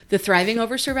The Thriving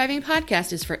Over Surviving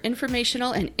podcast is for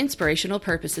informational and inspirational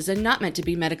purposes and not meant to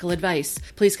be medical advice.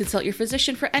 Please consult your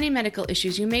physician for any medical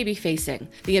issues you may be facing.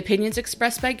 The opinions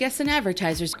expressed by guests and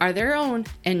advertisers are their own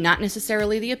and not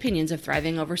necessarily the opinions of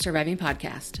Thriving Over Surviving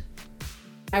podcast.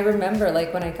 I remember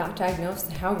when I got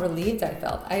diagnosed, how relieved I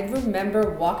felt. I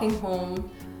remember walking home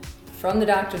from the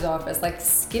doctor's office,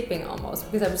 skipping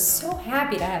almost, because I was so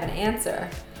happy to have an answer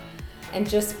and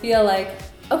just feel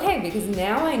okay, because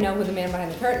now I know who the man behind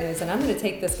the curtain is, and I'm going to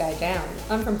take this guy down.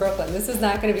 I'm from Brooklyn. This is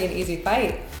not going to be an easy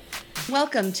fight.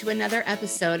 Welcome to another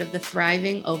episode of the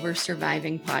Thriving Over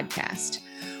Surviving podcast,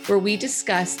 where we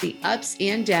discuss the ups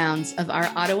and downs of our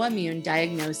autoimmune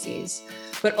diagnoses,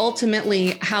 but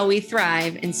ultimately how we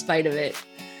thrive in spite of it.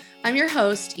 I'm your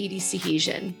host, Edie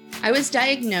Sahijian. I was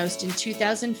diagnosed in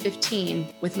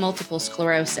 2015 with multiple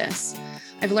sclerosis.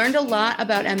 I've learned a lot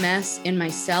about MS in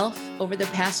myself over the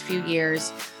past few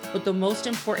years, but the most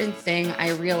important thing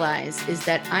I realize is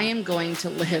that I am going to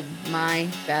live my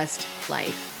best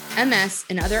life. MS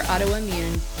and other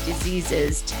autoimmune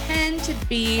diseases tend to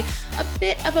be a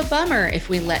bit of a bummer if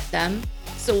we let them,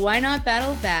 so why not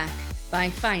battle back by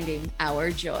finding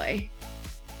our joy?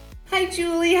 Hi,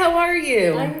 Julie. How are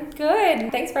you? I'm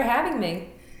good. Thanks for having me.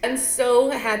 I'm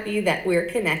so happy that we're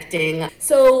connecting.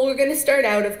 So we're going to start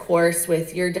out, of course,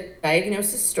 with your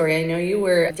diagnosis story. I know you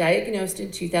were diagnosed in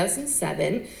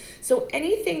 2007. So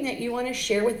anything that you want to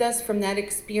share with us from that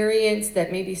experience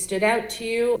that maybe stood out to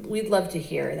you, we'd love to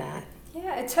hear that.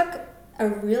 Yeah, it took a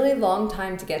really long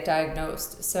time to get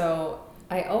diagnosed. So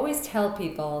I always tell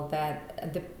people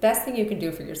that the best thing you can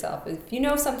do for yourself is if you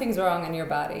know something's wrong in your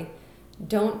body,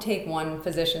 don't take one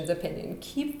physician's opinion.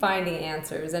 Keep finding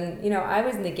answers. And, I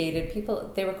was negated.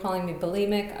 People, they were calling me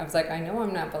bulimic. I was like, I know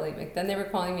I'm not bulimic. Then they were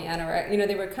calling me anorexic.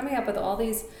 They were coming up with all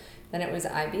these, then it was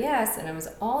IBS, and it was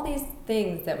all these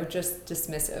things that were just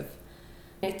dismissive.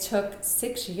 It took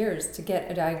 6 years to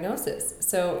get a diagnosis.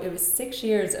 So it was 6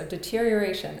 years of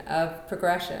deterioration, of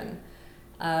progression,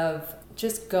 of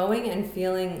just going and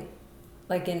feeling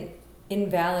like an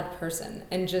invalid person,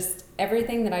 and just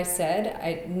everything that I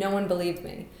said, no one believed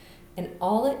me. And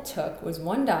all it took was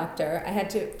one doctor. I had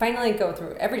to finally go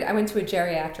through I went to a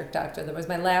geriatric doctor. That was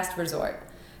my last resort.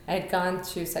 I had gone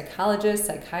to psychologists,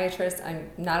 psychiatrists.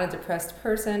 I'm not a depressed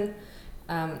person.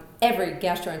 Every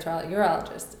gastroenterologist,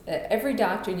 urologist, every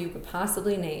doctor you could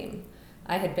possibly name,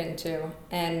 I had been to.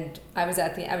 And I was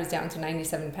down to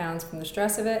 97 pounds from the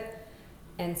stress of it.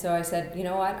 And so I said, you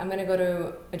know what, I'm going to go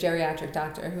to a geriatric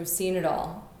doctor who's seen it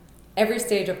all, every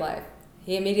stage of life.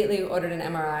 He immediately ordered an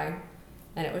MRI,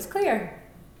 and it was clear.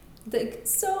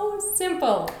 So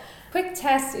simple. Quick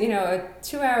test, a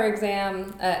 2-hour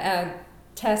exam, a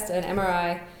test, an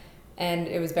MRI, and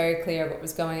it was very clear what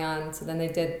was going on. So then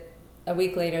a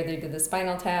week later, they did the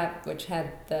spinal tap, which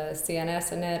had the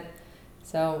CNS in it.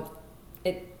 So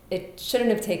it shouldn't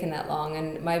have taken that long,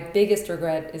 and my biggest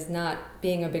regret is not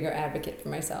being a bigger advocate for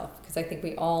myself, because I think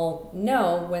we all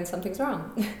know when something's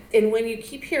wrong. And when you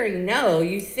keep hearing no,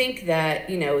 you think that,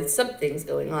 something's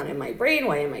going on in my brain.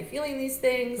 Why am I feeling these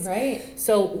things? Right.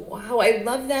 So, wow, I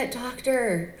love that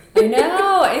doctor. I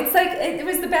know. It's it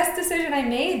was the best decision I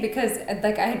made, because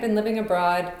I had been living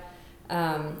abroad,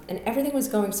 and everything was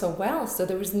going so well, so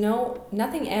there was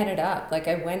nothing added up.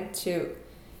 I went to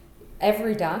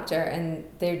every doctor, and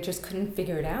they just couldn't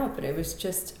figure it out. But it was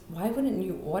just, why wouldn't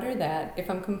you order that if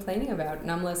I'm complaining about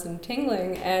numbness and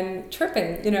tingling and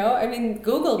tripping?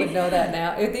 Google would know that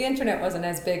now. If the internet wasn't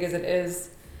as big as it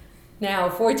is now,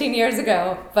 14 years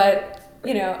ago. But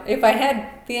if I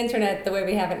had the internet the way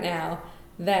we have it now,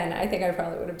 then I think I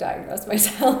probably would have diagnosed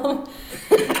myself.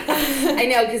 I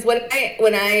know, because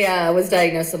when I was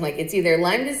diagnosed, I'm like, it's either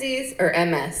Lyme disease or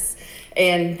MS.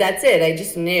 And that's it. I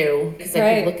just knew, because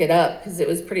I could look it up, because it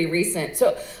was pretty recent.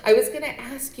 So I was going to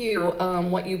ask you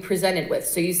what you presented with.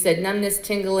 So you said numbness,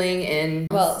 tingling, and...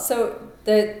 Well, so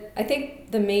I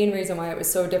think the main reason why it was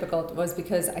so difficult was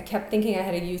because I kept thinking I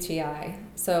had a UTI.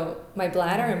 So my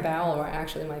bladder and bowel were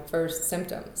actually my first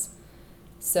symptoms.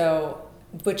 So,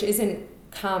 which isn't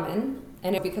common.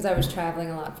 And because I was traveling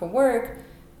a lot for work,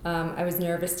 I was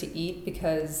nervous to eat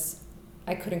because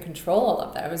I couldn't control all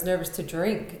of that. I was nervous to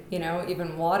drink,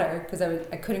 even water, because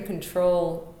I couldn't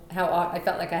control I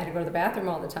felt like I had to go to the bathroom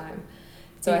all the time.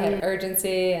 So I had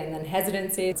urgency and then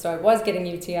hesitancy. So I was getting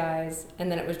UTIs,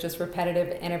 and then it was just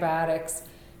repetitive antibiotics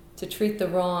to treat the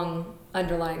wrong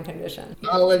underlying condition.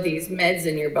 All of these meds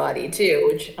in your body too,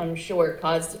 which I'm sure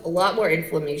caused a lot more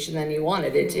inflammation than you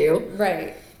wanted it to.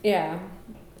 Right, yeah.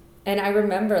 And I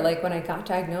remember when I got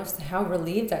diagnosed, how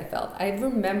relieved I felt. I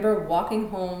remember walking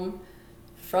home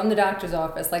from the doctor's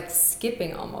office,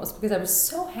 skipping almost, because I was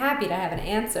so happy to have an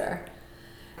answer.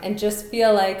 and just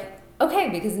feel like, okay,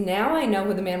 because now I know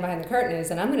who the man behind the curtain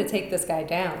is, and I'm going to take this guy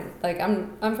down. Like,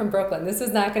 I'm from Brooklyn. This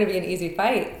is not going to be an easy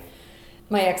fight.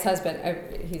 My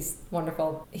ex-husband, he's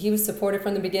wonderful. He was supportive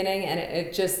from the beginning, and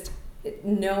it just,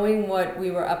 knowing what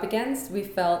we were up against, we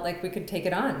felt like we could take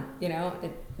it on.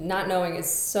 Not knowing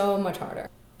is so much harder.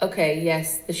 Okay,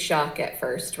 yes, the shock at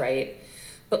first, right?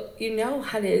 But you know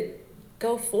how to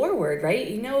go forward, right?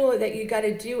 You know that you got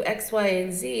to do X, Y,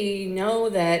 and Z. You know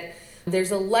that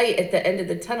there's a light at the end of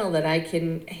the tunnel that I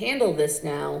can handle this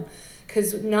now.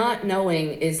 Because not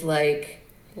knowing is like,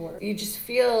 you just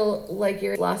feel like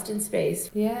you're lost in space.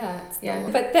 Yeah.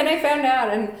 But then I found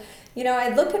out, and I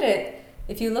look at it,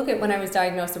 if you look at when I was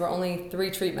diagnosed, there were only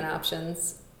 3 treatment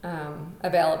options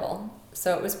available.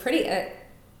 So it was pretty,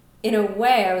 in a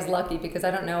way, I was lucky, because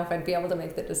I don't know if I'd be able to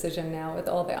make the decision now with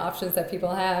all the options that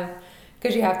people have.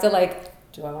 Because you have to,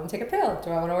 do I want to take a pill? Do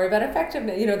I want to worry about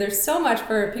effectiveness? There's so much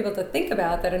for people to think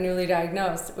about that are newly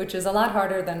diagnosed, which is a lot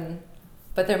harder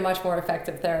but they're much more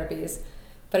effective therapies.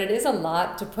 But it is a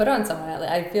lot to put on someone.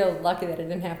 I feel lucky that I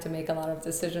didn't have to make a lot of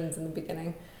decisions in the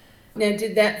beginning. Now,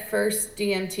 did that first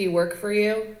DMT work for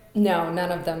you? No,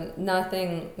 none of them.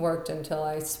 Nothing worked until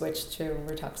I switched to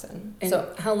Rituxan. And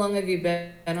so how long have you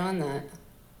been on that?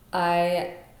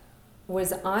 I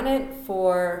was on it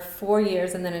for 4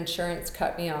 years, and then insurance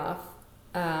cut me off.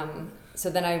 So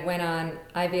then I went on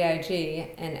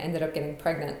IVIG and ended up getting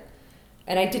pregnant.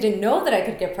 And I didn't know that I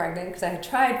could get pregnant because I had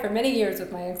tried for many years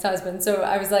with my ex-husband. So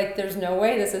I was like, there's no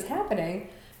way this is happening.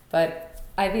 But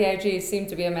IVIG seemed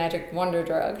to be a magic wonder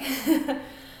drug.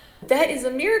 That is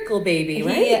a miracle baby,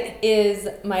 right? He is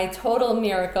my total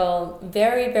miracle,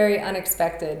 very, very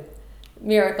unexpected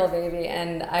miracle baby.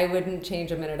 And I wouldn't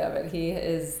change a minute of it. He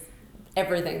is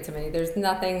everything to me. There's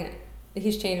nothing,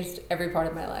 he's changed every part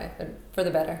of my life for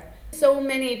the better. So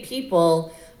many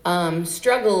people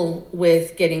struggle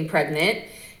with getting pregnant,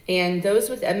 and those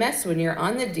with MS, when you're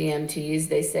on the DMTs,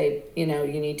 they say, you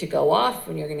need to go off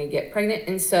when you're going to get pregnant.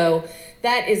 And so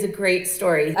that is a great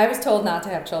story. I was told not to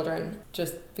have children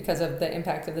just because of the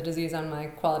impact of the disease on my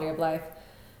quality of life.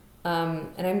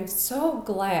 And I'm so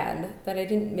glad that I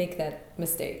didn't make that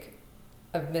mistake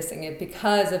of missing it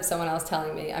because of someone else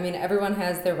telling me. I mean, everyone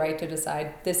has their right to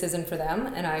decide this isn't for them,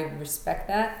 and I respect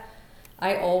that.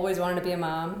 I always wanted to be a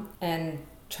mom, and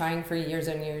trying for years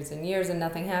and years and years and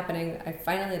nothing happening, I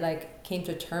finally came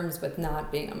to terms with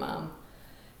not being a mom.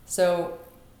 So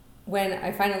when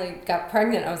I finally got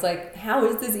pregnant, I was like, how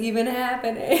is this even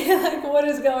happening? What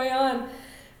is going on?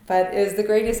 But it was the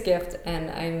greatest gift,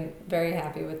 and I'm very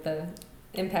happy with the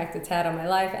impact it's had on my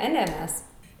life and MS.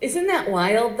 Isn't that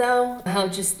wild, though, how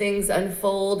just things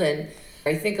unfold? And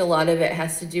I think a lot of it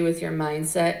has to do with your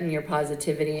mindset and your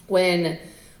positivity. When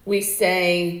we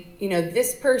say,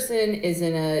 this person is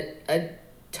in a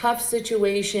tough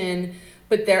situation,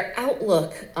 but their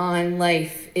outlook on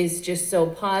life is just so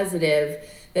positive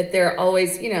that they're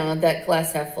always, that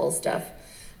glass half full stuff.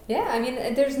 Yeah, I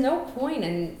mean, there's no point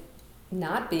in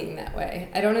not being that way.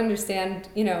 I don't understand,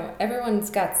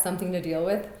 everyone's got something to deal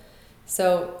with.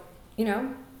 So,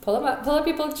 pull up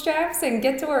your bootstraps and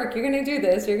get to work. You're going to do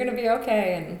this. You're going to be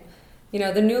okay.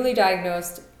 And, the newly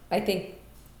diagnosed, I think,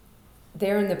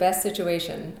 they're in the best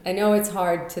situation. I know it's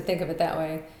hard to think of it that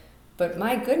way, but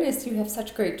my goodness, you have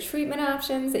such great treatment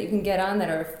options that you can get on that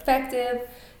are effective,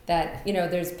 that,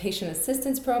 there's patient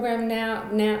assistance program now,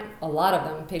 a lot of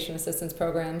them, patient assistance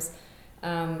programs,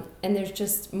 and there's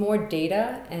just more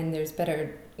data, and there's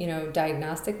better,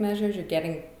 diagnostic measures. You're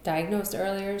getting diagnosed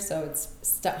earlier, so it's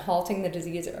halting the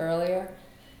disease earlier.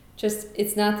 Just,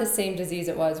 it's not the same disease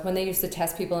it was when they used to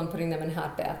test people and putting them in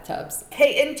hot bathtubs.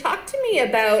 Hey, and talk to me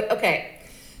about,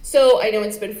 so I know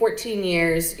it's been 14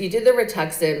 years. You did the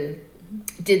Rituxan,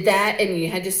 did that, and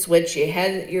you had to switch. You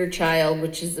had your child,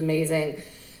 which is amazing.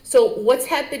 So what's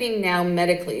happening now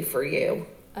medically for you?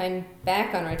 I'm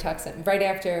back on Rituxan. Right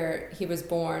after he was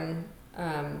born,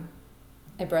 I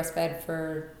breastfed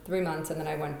for 3 months, and then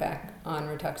I went back on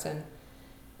Rituxan.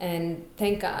 And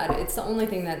thank God, it's the only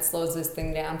thing that slows this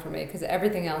thing down for me, because every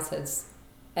MRI,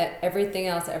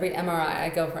 I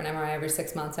go for an MRI every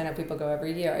 6 months. I know people go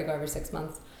every year. I go every 6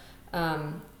 months.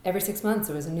 Every 6 months,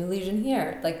 there was a new lesion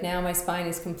here. Now my spine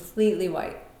is completely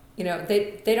white.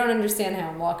 They don't understand how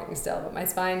I'm walking still, but my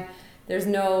spine, there's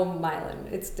no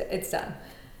myelin. It's done.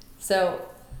 So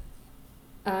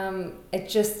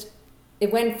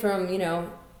it went from,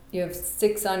 you have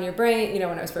 6 on your brain,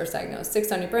 when I was first diagnosed, 6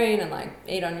 on your brain and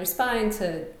 8 on your spine,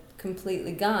 to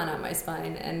completely gone on my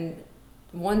spine. And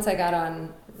once I got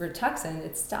on Rituxan,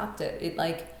 it stopped it. It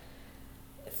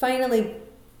finally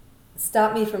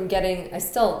stopped me from getting, I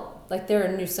still like there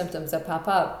are new symptoms that pop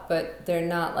up, but they're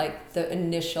not like the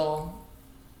initial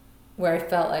where I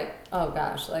felt like, oh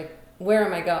gosh, like where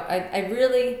am I going? I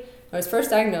really, when I was first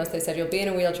diagnosed, they said you'll be in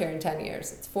a wheelchair in 10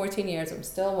 years. It's 14 years. I'm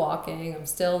still walking. I'm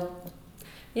still,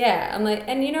 yeah. I'm like,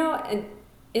 and and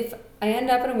if I end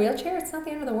up in a wheelchair, it's not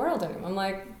the end of the world anymore. I'm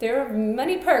like, there are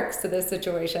many perks to this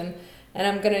situation, and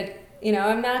I'm going to,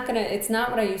 I'm not going to, it's not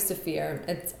what I used to fear.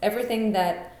 It's everything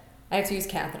that I have to use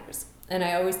catheters. And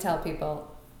I always tell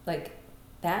people, like,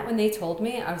 that when they told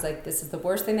me, I was like, this is the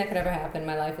worst thing that could ever happen.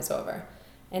 My life is over.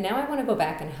 And now I want to go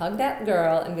back and hug that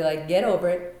girl and be like, get over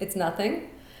it. It's nothing.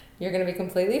 You're going to be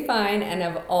completely fine. And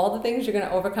of all the things you're going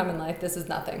to overcome in life, this is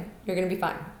nothing. You're going to be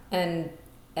fine. And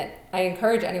I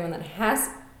encourage anyone that has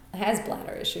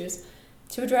bladder issues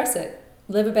to address it.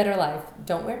 Live a better life.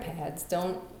 Don't wear pads.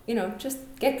 Don't, just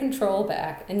get control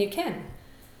back. And you can.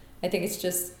 I think it's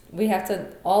just,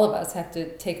 all of us have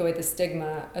to take away the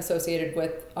stigma associated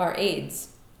with our aids.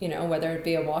 Whether it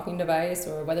be a walking device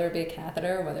or whether it be a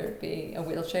catheter, whether it be a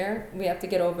wheelchair, we have to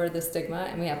get over the stigma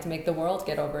and we have to make the world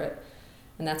get over it.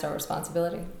 And that's our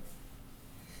responsibility.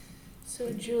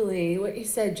 So Julie, what you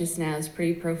said just now is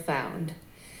pretty profound.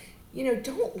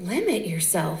 Don't limit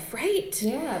yourself, right?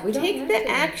 Yeah, we don't take have the to.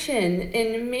 action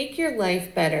and make your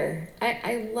life better.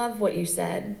 I love what you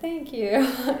said. Thank you.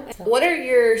 What are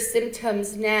your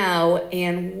symptoms now,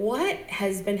 and what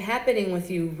has been happening with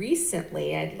you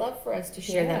recently? I'd love for us to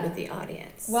share that with the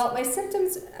audience. Well, my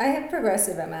symptoms, I have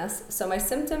progressive MS, so my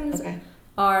symptoms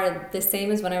are the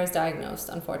same as when I was diagnosed,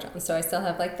 unfortunately. So I still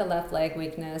have like the left leg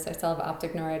weakness, I still have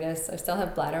optic neuritis, I still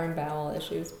have bladder and bowel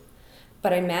issues,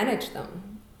 but I manage them.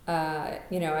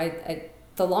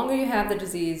 The longer you have the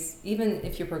disease, even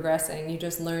if you're progressing, you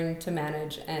just learn to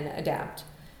manage and adapt.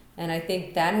 And I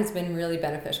think that has been really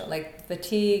beneficial. Like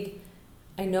fatigue,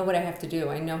 I know what I have to do.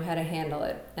 I know how to handle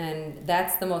it. And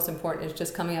that's the most important, is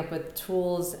just coming up with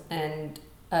tools and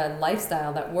a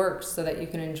lifestyle that works so that you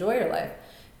can enjoy your life.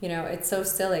 It's so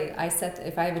silly.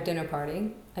 If I have a dinner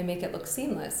party, I make it look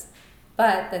seamless.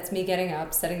 But that's me getting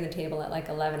up, setting the table at like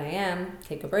 11 a.m.,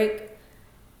 take a break,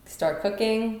 start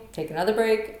cooking, take another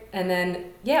break, and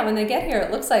then, when they get here,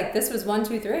 it looks like this was 1,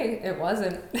 2, 3. It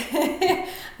wasn't.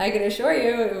 I can assure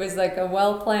you, it was like a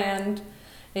well-planned,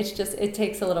 it's just, it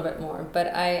takes a little bit more.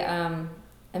 But I am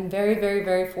very, very,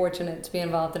 very fortunate to be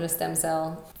involved in a stem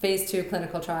cell phase 2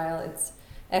 clinical trial. It's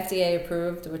FDA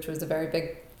approved, which was a very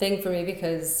big thing for me,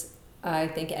 because I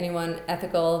think anyone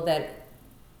ethical that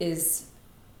is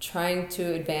trying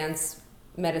to advance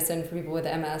medicine for people with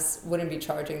MS wouldn't be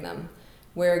charging them.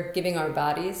 We're giving our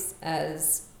bodies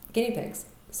as guinea pigs.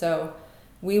 So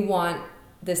we want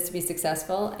this to be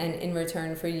successful, and in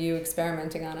return for you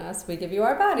experimenting on us, we give you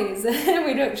our bodies. We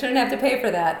shouldn't have to pay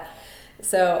for that.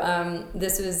 So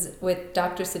this was with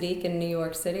Dr. Sadiq in New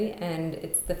York City, and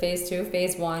it's the phase 2.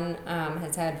 Phase 1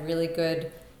 has had really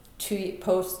good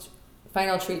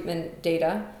post-final treatment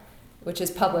data, which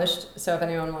is published, so if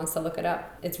anyone wants to look it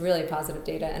up, it's really positive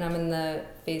data. And I'm in the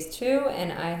phase 2,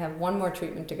 and I have one more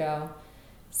treatment to go.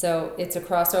 So it's a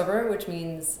crossover, which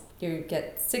means you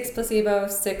get 6 placebo,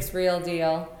 6 real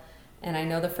deal. And I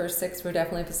know the first 6 were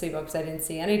definitely placebo because I didn't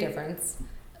see any difference.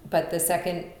 But the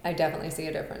second, I definitely see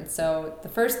a difference. So the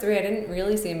first 3, I didn't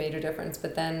really see a major difference.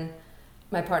 But then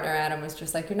my partner, Adam, was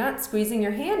just like, you're not squeezing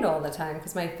your hand all the time,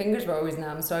 because my fingers were always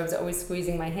numb. So I was always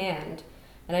squeezing my hand.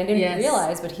 And I didn't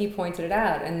realize, but he pointed it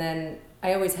out. And then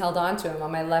I always held on to him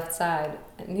on my left side.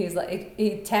 And he's like,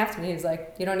 he tapped me. He was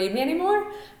like, you don't need me anymore?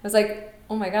 I was like,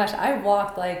 oh my gosh, I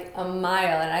walked like a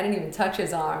mile and I didn't even touch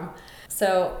his arm.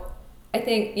 So I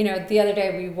think, the other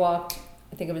day we walked,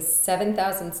 I think it was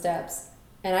 7,000 steps,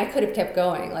 and I could have kept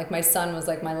going. Like my son was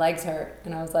like, my legs hurt.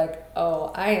 And I was like,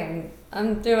 oh, I'm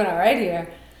doing all right here.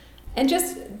 And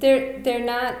just, they're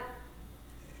not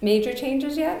major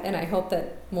changes yet, and I hope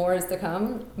that more is to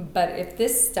come. But if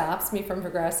this stops me from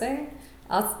progressing,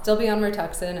 I'll still be on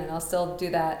Rituxan and I'll still do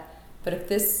that. But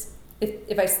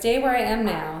if I stay where I am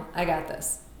now, I got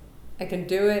this. I can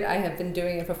do it. I have been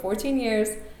doing it for 14 years.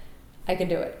 I can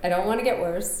do it. I don't want to get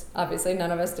worse. Obviously,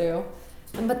 none of us do.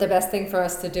 But the best thing for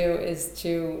us to do is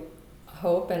to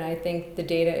hope, and I think the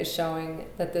data is showing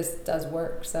that this does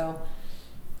work. So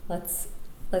let's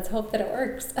hope that it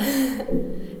works.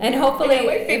 And hopefully,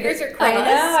 my fingers are crossed. I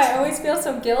know. I always feel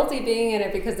so guilty being in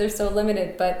it because they're so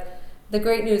limited. But the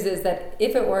great news is that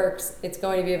if it works, it's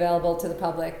going to be available to the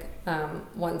public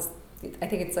once. I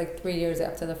think it's like 3 years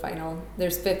after the final.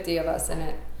 There's 50 of us in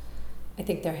it. I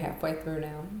think they're halfway through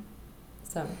now.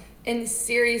 So. And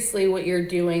seriously, what you're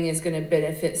doing is going to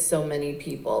benefit so many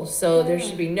people. So there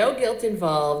should be no guilt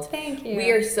involved. Thank you. We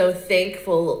are so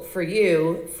thankful for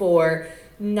you for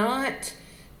not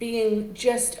being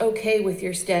just okay with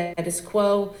your status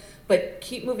quo, but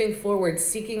keep moving forward,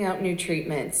 seeking out new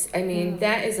treatments. I mean,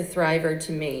 that is a thriver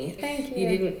to me. Thank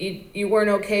you. You weren't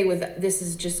okay with this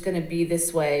is just going to be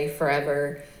this way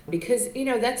forever, because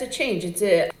that's a change. It's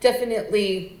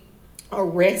definitely a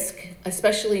risk,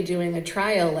 especially doing a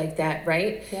trial like that,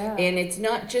 right? Yeah. And it's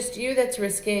not just you that's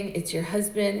risking, it's your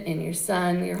husband and your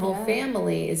son, your whole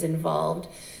family is involved.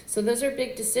 So those are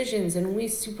big decisions, and we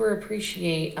super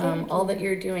appreciate all that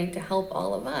you're doing to help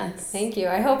all of us. Thank you.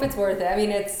 I hope it's worth it. I mean,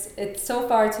 it's so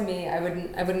far to me. I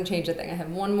wouldn't change a thing. I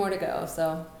have one more to go,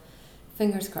 so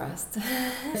fingers crossed.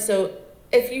 So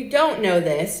if you don't know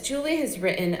this, Julie has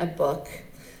written a book.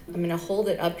 I'm going to hold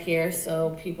it up here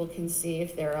so people can see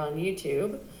if they're on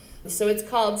YouTube. So it's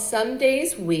called Some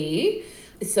Days We.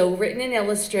 So written and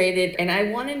illustrated, and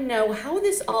I want to know how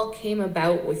this all came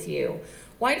about with you.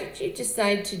 Why did you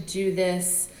decide to do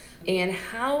this, and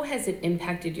how has it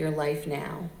impacted your life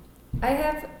now? I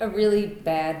have a really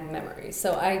bad memory,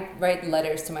 so I write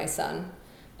letters to my son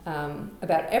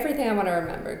about everything I want to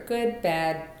remember, good,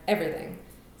 bad, everything.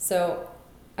 So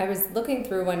I was looking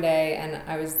through one day, and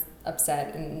I was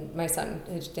upset, and my son,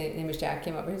 his name is Jack,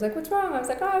 came over. He was like, "What's wrong?" I was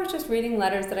like, "Oh, I was just reading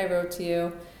letters that I wrote to you."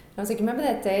 And I was like, "Remember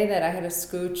that day that I had to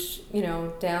scooch,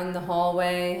 down the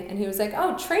hallway?" And he was like,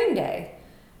 "Oh, train day."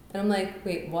 And I'm like,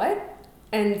 "Wait, what?"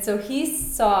 And so he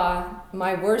saw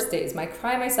my worst days, my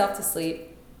cry myself to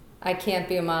sleep. I can't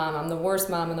be a mom. I'm the worst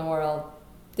mom in the world.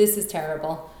 This is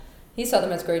terrible. He saw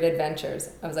them as great adventures.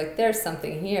 I was like, there's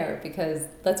something here, because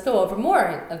let's go over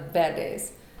more of bad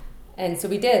days. And so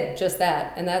we did just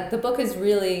that. And that the book is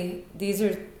really, these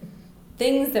are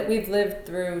things that we've lived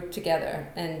through together.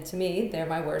 And to me, they're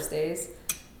my worst days.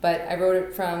 But I wrote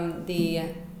it from the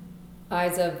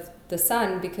eyes of the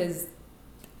son, because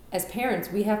as parents,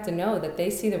 we have to know that they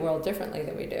see the world differently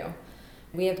than we do.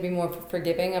 We have to be more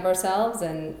forgiving of ourselves.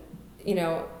 And,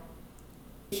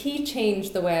 he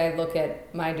changed the way I look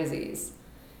at my disease.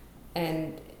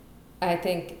 And I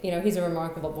think, he's a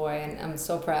remarkable boy, and I'm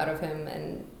so proud of him.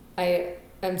 And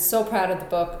I'm so proud of the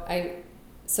book.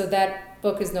 So that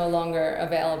book is no longer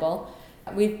available.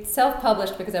 We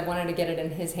self-published because I wanted to get it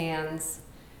in his hands.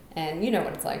 And you know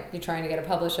what it's like. You're trying to get a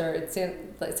publisher. It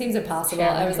seems impossible.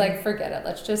 I was like, forget it.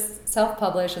 Let's just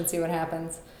self-publish and see what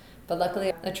happens. But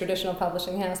luckily, a traditional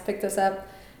publishing house picked us up.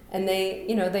 And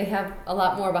they have a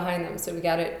lot more behind them. So we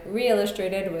got it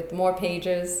re-illustrated with more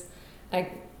pages.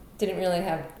 I didn't really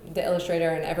have the illustrator,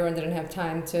 and everyone didn't have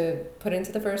time to put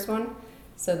into the first one.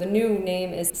 So the new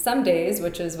name is Some Days,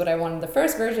 which is what I wanted the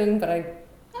first version, but I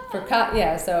forgot.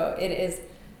 Yeah, so it is,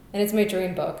 and it's my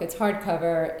dream book. It's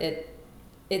hardcover.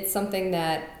 It's something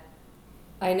that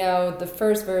I know the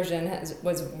first version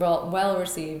was well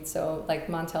received. So like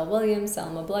Montel Williams,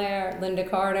 Selma Blair, Linda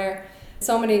Carter,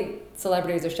 so many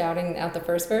celebrities are shouting out the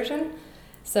first version.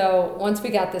 So once we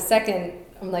got the second,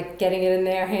 I'm like getting it in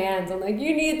their hands. I'm like,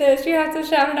 you need this. You have to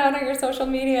shout it out on your social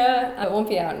media. It won't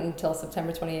be out until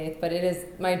September 28th, but it is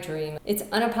my dream. It's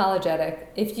unapologetic.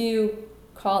 If you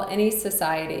call any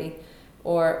society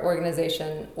or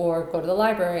organization or go to the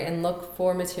library and look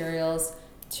for materials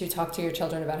to talk to your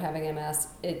children about having MS,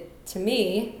 it, to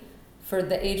me, for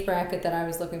the age bracket that I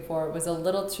was looking for, was a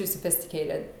little too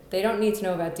sophisticated. They don't need to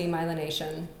know about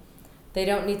demyelination. They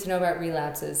don't need to know about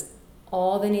relapses.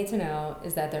 All they need to know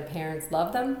is that their parents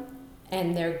love them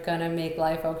and they're gonna make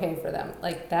life okay for them.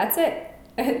 Like, that's it.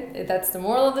 That's the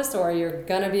moral of the story. You're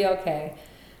gonna be okay.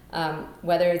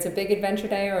 Whether it's a big adventure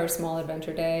day or a small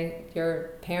adventure day,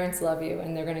 your parents love you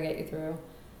and they're gonna get you through.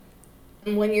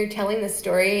 When you're telling the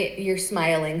story, you're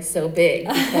smiling so big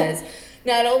because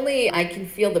not only I can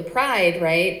feel the pride,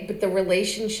 right, but the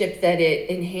relationship that it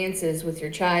enhances with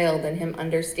your child and him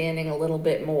understanding a little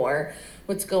bit more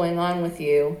what's going on with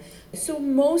you. So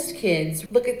most kids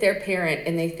look at their parent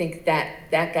and they think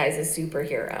that guy's a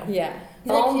superhero. Yeah.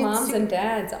 All moms and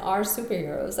dads are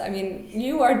superheroes. I mean,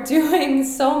 you are doing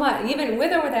so much, even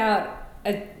with or without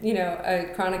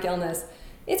a chronic illness.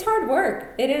 It's hard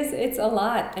work. It's a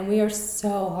lot. And we are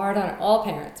so hard on all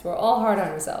parents. We're all hard on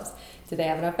ourselves. Did they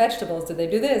have enough vegetables? Did they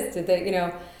do this? Did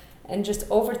they, and just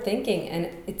overthinking. And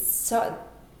it's so,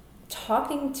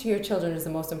 talking to your children is the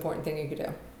most important thing you could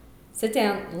do. Sit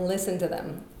down, listen to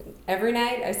them. Every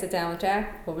night I sit down with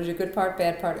Jack. What was your good part,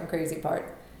 bad part, and crazy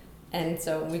part? And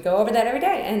so we go over that every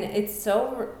day. And it's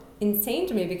so insane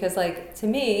to me because, like, to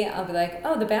me, I'll be like,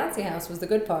 oh, the bouncy house was the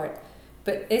good part.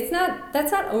 But that's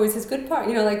not always his good part.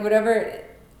 Whatever,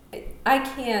 I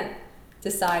can't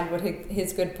decide what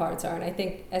his good parts are. And I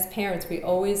think as parents, we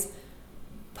always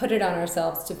put it on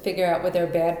ourselves to figure out what their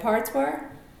bad parts were.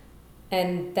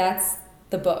 And that's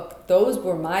the book. Those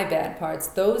were my bad parts.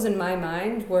 Those in my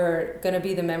mind were going to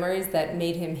be the memories that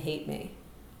made him hate me.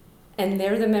 And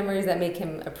they're the memories that make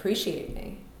him appreciate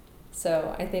me.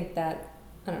 So I think that,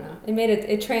 I don't know,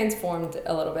 it transformed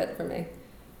a little bit for me.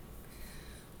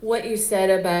 What you said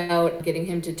about getting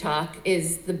him to talk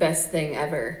is the best thing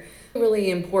ever.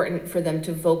 Really important for them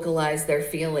to vocalize their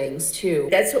feelings too.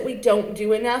 That's what we don't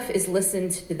do enough, is listen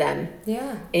to them.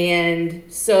 Yeah. And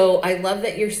so I love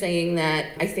that you're saying that.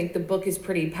 I think the book is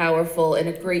pretty powerful and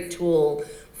a great tool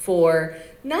for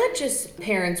not just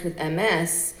parents with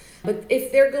MS, but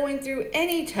if they're going through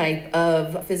any type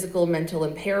of physical, mental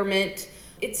impairment.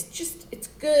 It's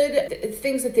good,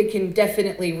 things that they can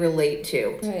definitely relate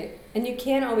to. Right. And you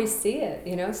can't always see it,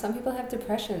 you know? Some people have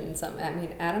depression.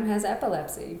 Adam has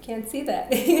epilepsy. You can't see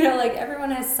that. Like everyone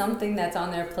has something that's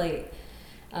on their plate.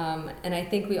 And I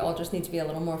think we all just need to be a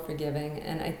little more forgiving.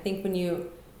 And I think when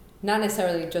you, not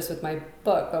necessarily just with my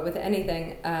book, but with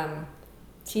anything,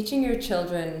 teaching your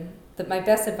children, my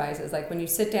best advice is like when you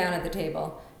sit down at the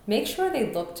table, make sure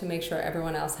they look to make sure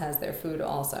everyone else has their food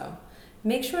also.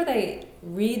 Make sure they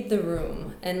read the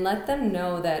room and let them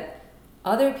know that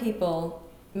other people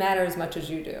matter as much as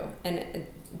you do. And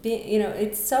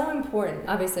it's so important.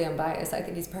 Obviously I'm biased. I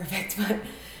think he's perfect,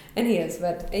 and he is.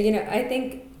 But I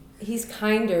think he's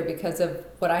kinder because of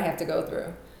what I have to go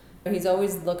through. He's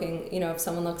always looking, if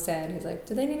someone looks sad, he's like,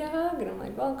 do they need a hug? And I'm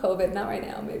like, well, COVID, not right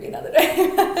now, maybe another day.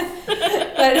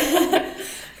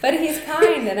 but he's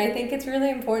kind, and I think it's really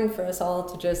important for us all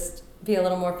to just be a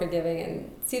little more forgiving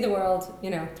and see the world,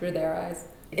 through their eyes.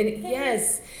 And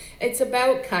yes, it's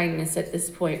about kindness at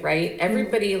this point, right?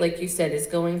 Everybody, like you said, is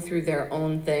going through their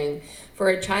own thing. For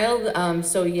a child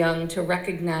so young to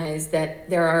recognize that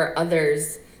there are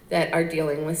others that are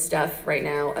dealing with stuff right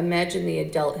now, imagine the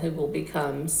adult who will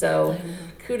become. So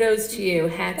kudos to you.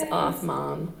 Hats off,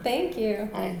 Mom. Thank you.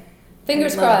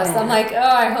 Fingers crossed. I'm like,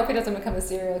 I hope he doesn't become a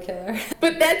serial killer.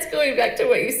 But that's going back to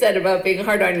what you said about being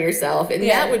hard on yourself. And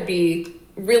that would be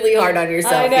really hard on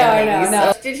yourself. I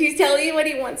know. So, did he tell you what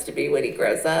he wants to be when he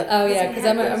grows up? Oh, yeah, because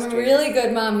I'm a really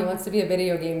good mom. He wants to be a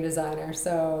video game designer,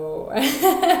 so...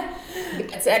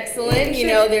 That's excellent.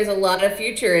 There's a lot of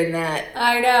future in that.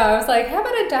 I know. I was like, how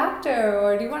about a doctor?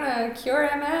 Or do you want to cure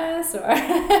MS? Or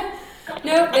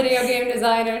nope, video game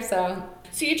designer, so...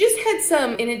 So you just had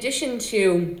some, in addition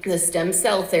to the stem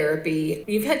cell therapy,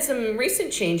 you've had some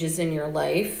recent changes in your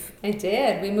life. I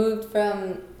did.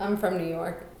 I'm from New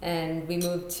York, and we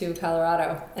moved to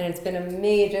Colorado, and it's been a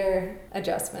major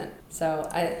adjustment. So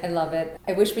I love it.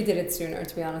 I wish we did it sooner,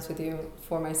 to be honest with you,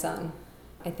 for my son.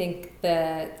 I think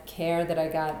the care that I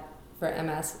got for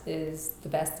MS is the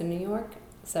best in New York.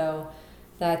 So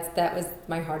that was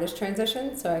my hardest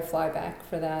transition, so I fly back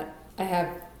for that. I have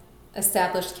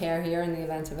established care here in the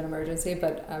event of an emergency,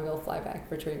 but I will fly back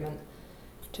for treatment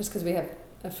just because we have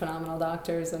phenomenal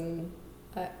doctors, and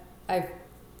I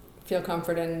feel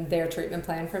comfort in their treatment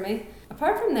plan for me.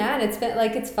 Apart from that, it's been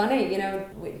like, it's funny,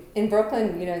 in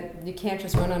Brooklyn, you can't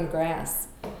just run on grass.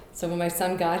 So when my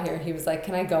son got here, he was like,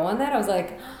 can I go on that? I was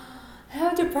like,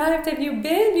 how deprived have you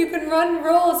been? You can run and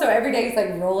roll. So every day he's like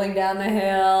rolling down the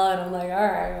hill, and I'm like, all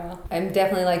right, well. I'm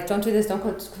definitely like, don't do this, don't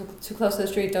go too close to the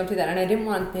street, don't do that. And I didn't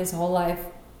want his whole life,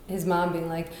 his mom being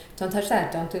like, don't touch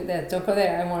that, don't do that, don't go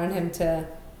there. I wanted him to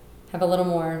have a little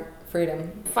more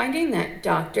freedom. Finding that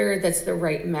doctor that's the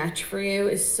right match for you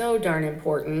is so darn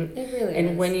important. It really is.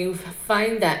 And when you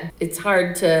find that, it's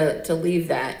hard to leave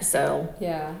that, so.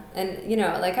 Yeah, and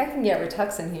like I can get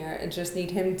Rituxan here, I just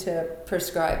need him to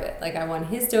prescribe it. Like I want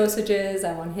his dosages,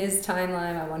 I want his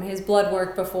timeline, I want his blood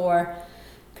work before,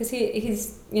 because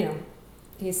he's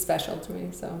special to me,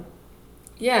 so.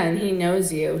 Yeah, and he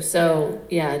knows you, so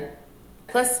yeah.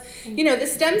 Plus, the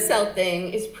stem cell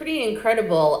thing is pretty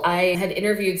incredible. I had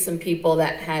interviewed some people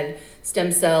that had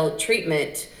stem cell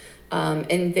treatment,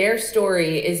 and their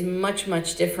story is much,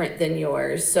 much different than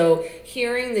yours. So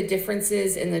hearing the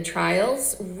differences in the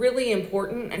trials, really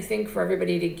important, I think, for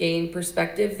everybody to gain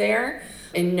perspective there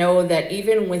and know that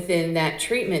even within that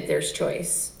treatment, there's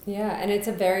choice. Yeah, and it's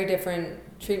a very different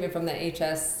treatment from the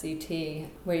HSCT,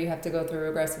 where you have to go through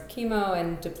aggressive chemo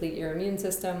and deplete your immune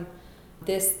system.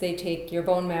 This, they take your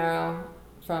bone marrow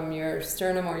from your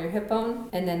sternum or your hip bone,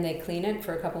 and then they clean it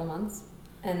for a couple of months.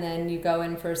 And then you go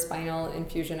in for a spinal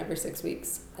infusion every 6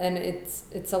 weeks. And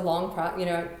it's a long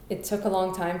it took a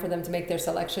long time for them to make their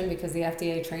selection, because the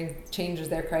FDA changes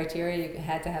their criteria. You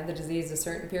had to have the disease a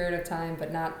certain period of time,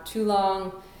 but not too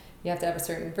long. You have to have a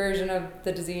certain version of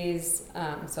the disease.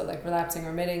 So like relapsing,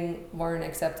 remitting weren't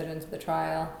accepted into the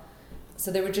trial. So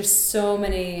there were just so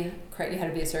many, you had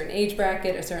to be a certain age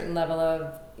bracket, a certain level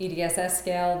of EDSS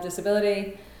scale of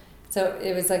disability. So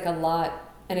it was like a lot,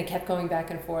 and it kept going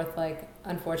back and forth. Like,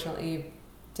 unfortunately, you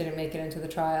didn't make it into the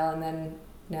trial, and then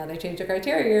now they changed the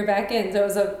criteria, you're back in. So it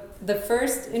was the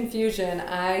first infusion,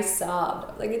 I sobbed.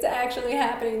 I was like, it's actually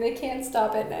happening. They can't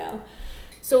stop it now.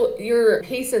 So your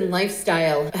pace and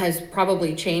lifestyle has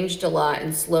probably changed a lot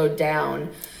and slowed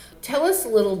down. Tell us a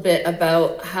little bit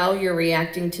about how you're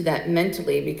reacting to that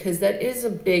mentally, because that is a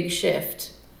big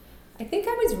shift. I think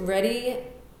I was ready.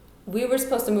 We were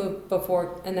supposed to move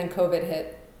before, and then COVID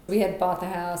hit. We had bought the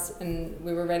house, and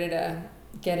we were ready to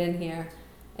get in here.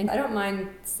 And I don't mind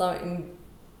slowing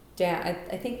down.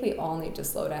 I think we all need to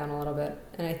slow down a little bit.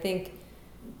 And I think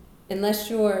unless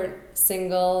you're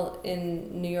single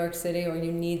in New York City or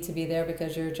you need to be there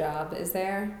because your job is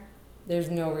there,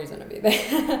 there's no reason to be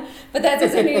there. But that's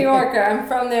as a New Yorker. I'm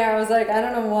from there. I was like, I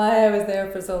don't know why I was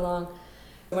there for so long.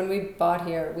 When we bought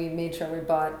here, we made sure we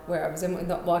bought where I was in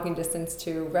walking distance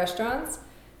to restaurants,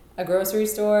 a grocery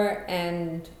store,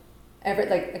 and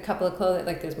like a couple of clothing,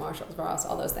 like there's Marshalls, Ross,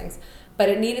 all those things. But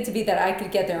it needed to be that I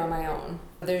could get there on my own.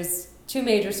 There's 2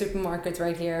 major supermarkets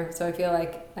right here, so I feel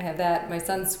like I have that. My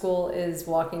son's school is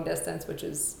walking distance, which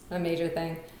is a major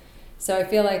thing. So I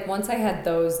feel like once I had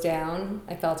those down,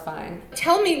 I felt fine.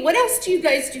 Tell me, what else do you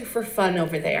guys do for fun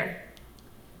over there?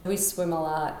 We swim a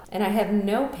lot, and I have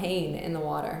no pain in the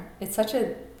water. It's such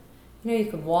a, you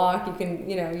can walk, you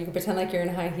can pretend like you're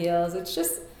in high heels. It's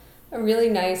just a really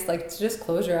nice, like, to just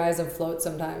close your eyes and float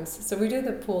sometimes. So we do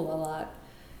the pool a lot.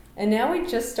 And now we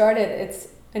just started,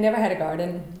 I never had a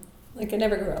garden. Like, I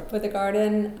never grew up with a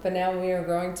garden, but now we are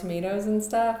growing tomatoes and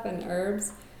stuff and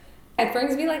herbs. It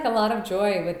brings me like a lot of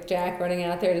joy with Jack running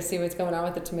out there to see what's going on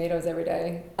with the tomatoes every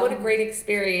day. What a great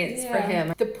experience for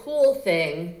him. The pool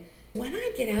thing, when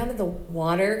I get out of the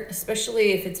water,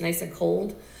 especially if it's nice and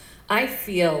cold, I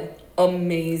feel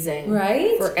amazing.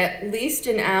 Right? For at least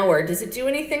an hour. Does it do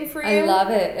anything for you? I love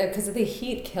it because the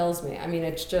heat kills me. I mean,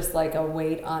 it's just like a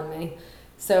weight on me.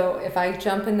 So if I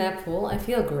jump in that pool, I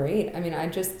feel great. I mean, I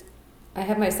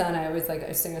have my son,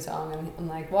 I sing a song and I'm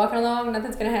like, walking along,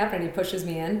 nothing's gonna happen. And he pushes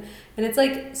me in. And it's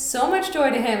like so much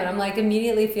joy to him and I'm like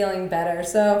immediately feeling better.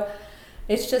 So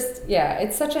it's just,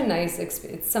 it's such a nice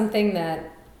experience. It's something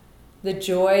that the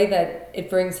joy that it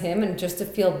brings him and just to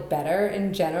feel better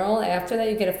in general. After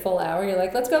that, you get a full hour. You're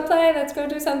like, let's go play. Let's go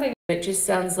do something. It just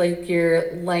sounds like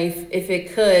your life, if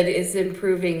it could, is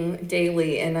improving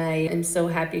daily. And I am so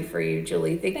happy for you,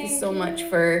 Julie. Thank you so much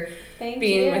for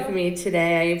being with me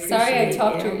today. I appreciate it. Sorry I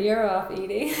talked your ear off,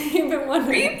 Edie. You've been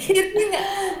wondering. Are you kidding?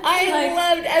 I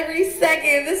loved every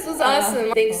second. This was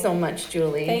awesome. Thanks so much,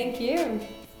 Julie. Thank you.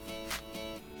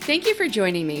 Thank you for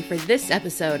joining me for this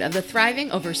episode of the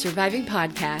Thriving Over Surviving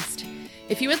podcast.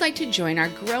 If you would like to join our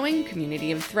growing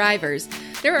community of thrivers,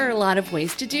 there are a lot of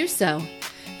ways to do so.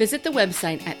 Visit the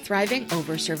website at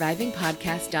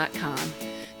thrivingoversurvivingpodcast.com.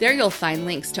 There you'll find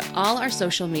links to all our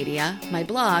social media, my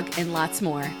blog, and lots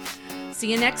more.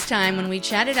 See you next time when we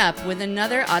chat it up with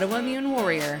another autoimmune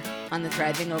warrior on the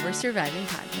Thriving Over Surviving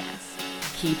podcast.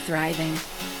 Keep thriving.